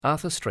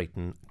Arthur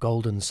Streeton,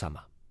 Golden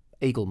Summer,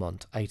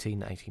 Eaglemont,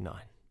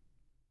 1889.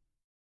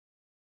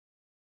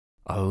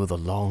 Oh, the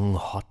long,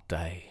 hot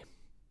day.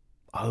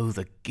 Oh,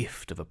 the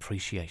gift of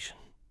appreciation.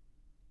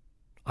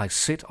 I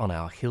sit on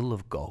our hill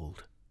of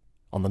gold,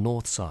 on the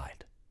north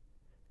side.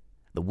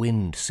 The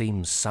wind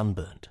seems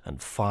sunburnt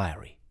and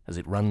fiery as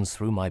it runs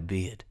through my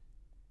beard.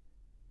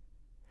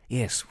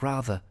 Yes,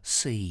 rather,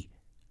 see,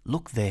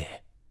 look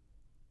there.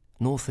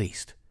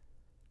 Northeast.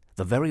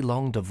 The very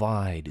long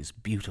divide is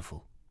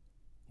beautiful.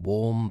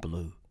 Warm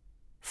blue,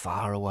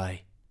 far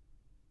away.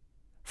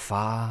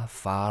 Far,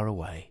 far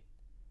away.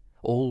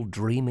 All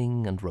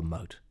dreaming and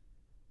remote.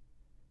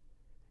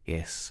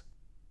 Yes,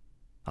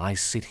 I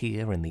sit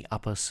here in the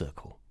upper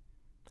circle,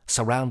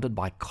 surrounded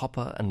by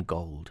copper and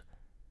gold,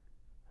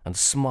 and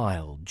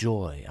smile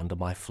joy under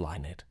my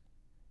flynet,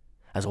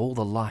 as all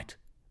the light,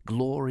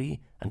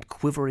 glory, and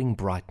quivering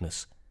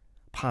brightness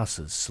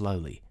passes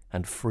slowly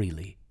and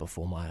freely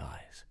before my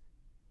eyes.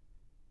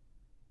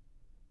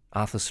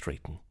 Arthur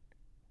Streeton,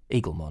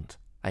 Eaglemont,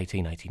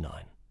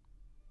 1889.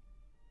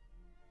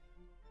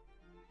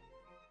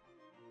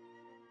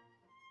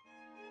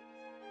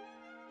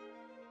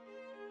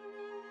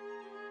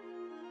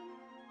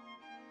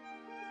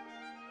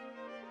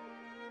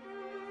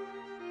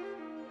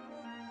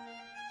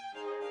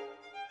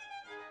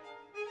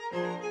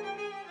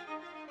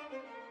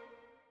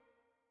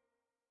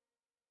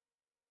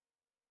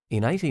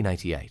 In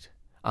 1888,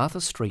 Arthur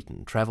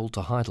Streeton travelled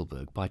to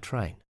Heidelberg by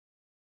train.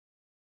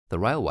 The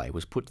railway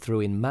was put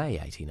through in May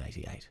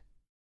 1888.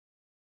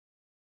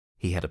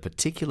 He had a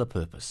particular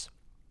purpose,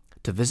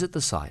 to visit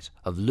the site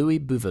of Louis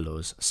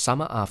Bouvelot's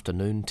Summer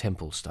Afternoon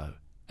Templestowe,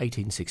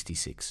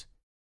 1866,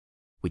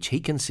 which he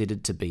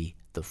considered to be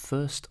the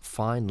first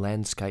fine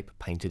landscape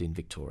painted in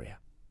Victoria.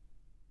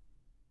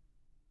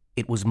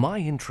 It was my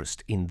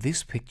interest in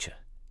this picture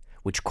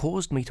which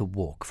caused me to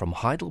walk from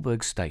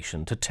Heidelberg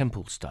Station to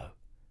Templestowe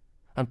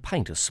and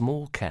paint a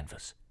small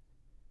canvas.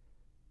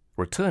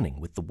 Returning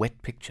with the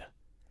wet picture,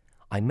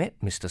 I met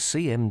Mr.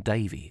 C.M.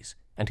 Davies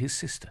and his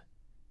sister.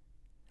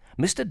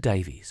 Mr.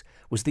 Davies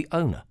was the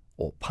owner,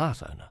 or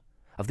part owner,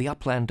 of the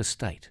upland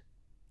estate,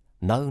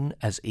 known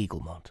as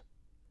Eaglemont.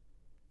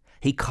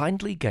 He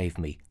kindly gave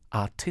me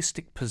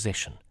artistic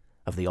possession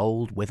of the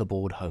old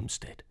weatherboard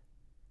homestead,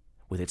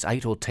 with its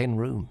 8 or 10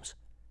 rooms,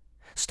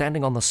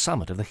 standing on the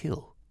summit of the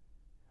hill,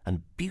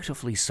 and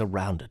beautifully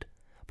surrounded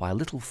by a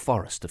little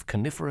forest of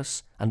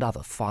coniferous and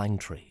other fine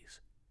trees.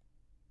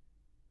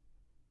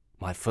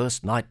 My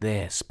first night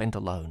there spent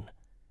alone,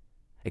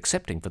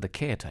 excepting for the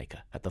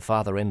caretaker at the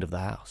farther end of the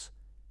house,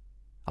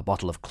 a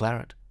bottle of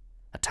claret,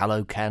 a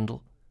tallow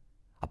candle,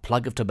 a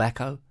plug of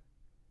tobacco,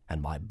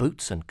 and my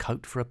boots and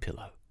coat for a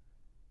pillow.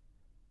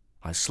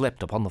 I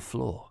slept upon the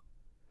floor,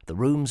 the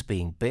rooms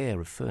being bare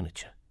of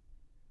furniture.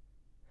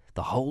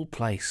 The whole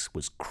place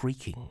was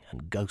creaking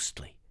and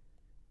ghostly.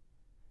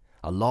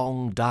 A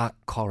long, dark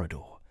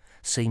corridor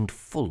seemed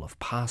full of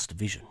past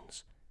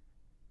visions,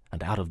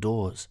 and out of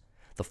doors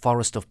the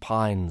forest of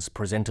pines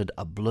presented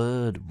a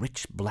blurred,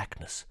 rich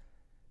blackness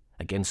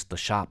against the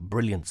sharp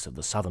brilliance of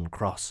the Southern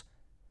Cross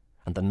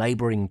and the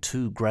neighbouring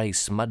 2 grey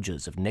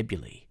smudges of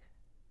nebulae.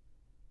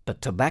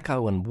 But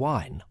tobacco and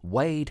wine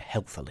weighed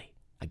healthily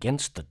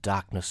against the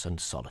darkness and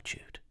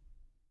solitude.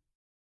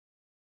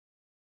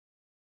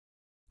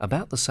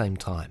 About the same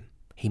time,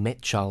 he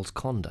met Charles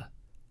Conder,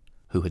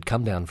 who had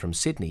come down from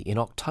Sydney in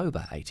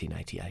October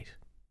 1888.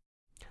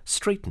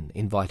 Streeton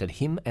invited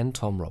him and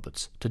Tom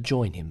Roberts to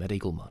join him at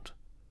Eaglemont.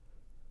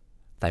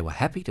 They were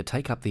happy to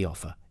take up the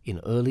offer in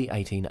early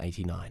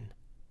 1889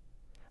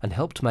 and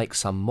helped make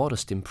some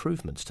modest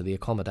improvements to the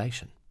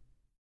accommodation.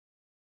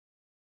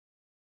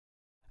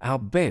 Our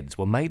beds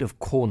were made of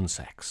corn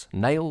sacks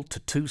nailed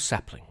to 2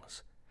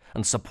 saplings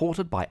and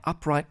supported by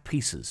upright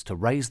pieces to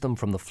raise them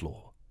from the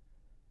floor.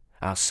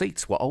 Our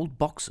seats were old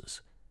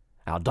boxes.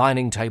 Our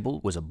dining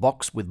table was a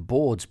box with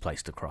boards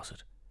placed across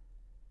it.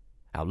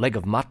 Our leg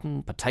of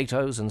mutton,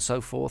 potatoes, and so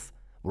forth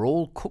were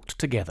all cooked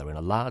together in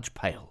a large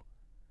pail.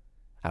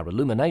 Our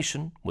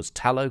illumination was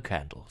tallow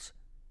candles.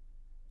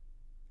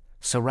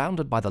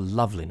 Surrounded by the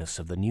loveliness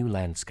of the new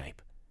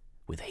landscape,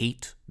 with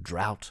heat,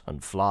 drought,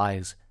 and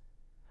flies,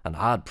 and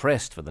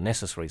hard-pressed for the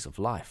necessaries of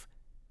life,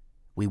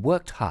 we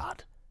worked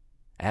hard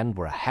and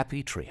were a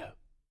happy trio.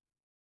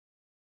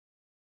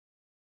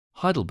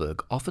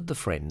 Heidelberg offered the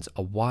friends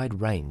a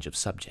wide range of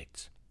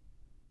subjects.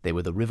 There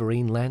were the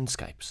riverine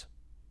landscapes,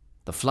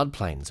 the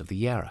floodplains of the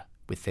Yarra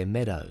with their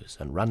meadows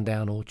and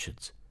run-down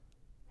orchards,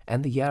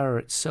 and the Yarra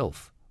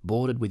itself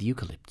bordered with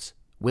eucalypts,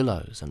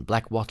 willows and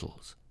black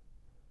wattles.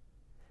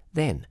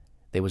 Then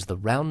there was the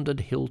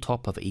rounded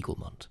hilltop of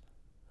Eaglemont,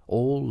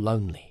 all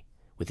lonely,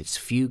 with its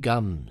few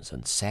gums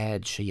and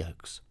sad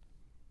she-oaks.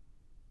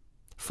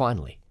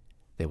 Finally,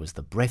 there was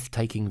the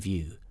breathtaking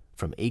view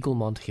from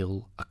Eaglemont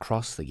Hill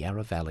across the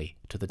Yarra Valley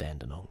to the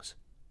Dandenongs.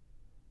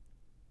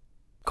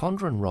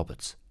 Conder and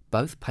Roberts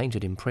both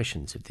painted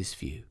impressions of this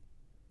view,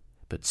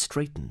 but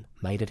Streeton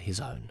made it his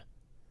own,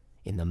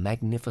 in the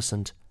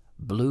magnificent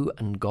blue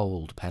and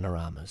gold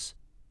panoramas.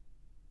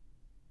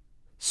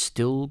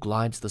 Still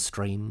glides the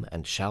stream,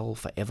 and shall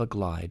forever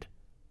glide,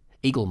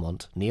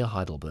 Eaglemont near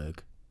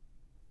Heidelberg,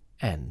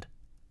 and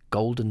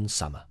Golden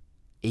Summer,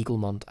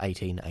 Eaglemont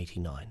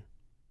 1889.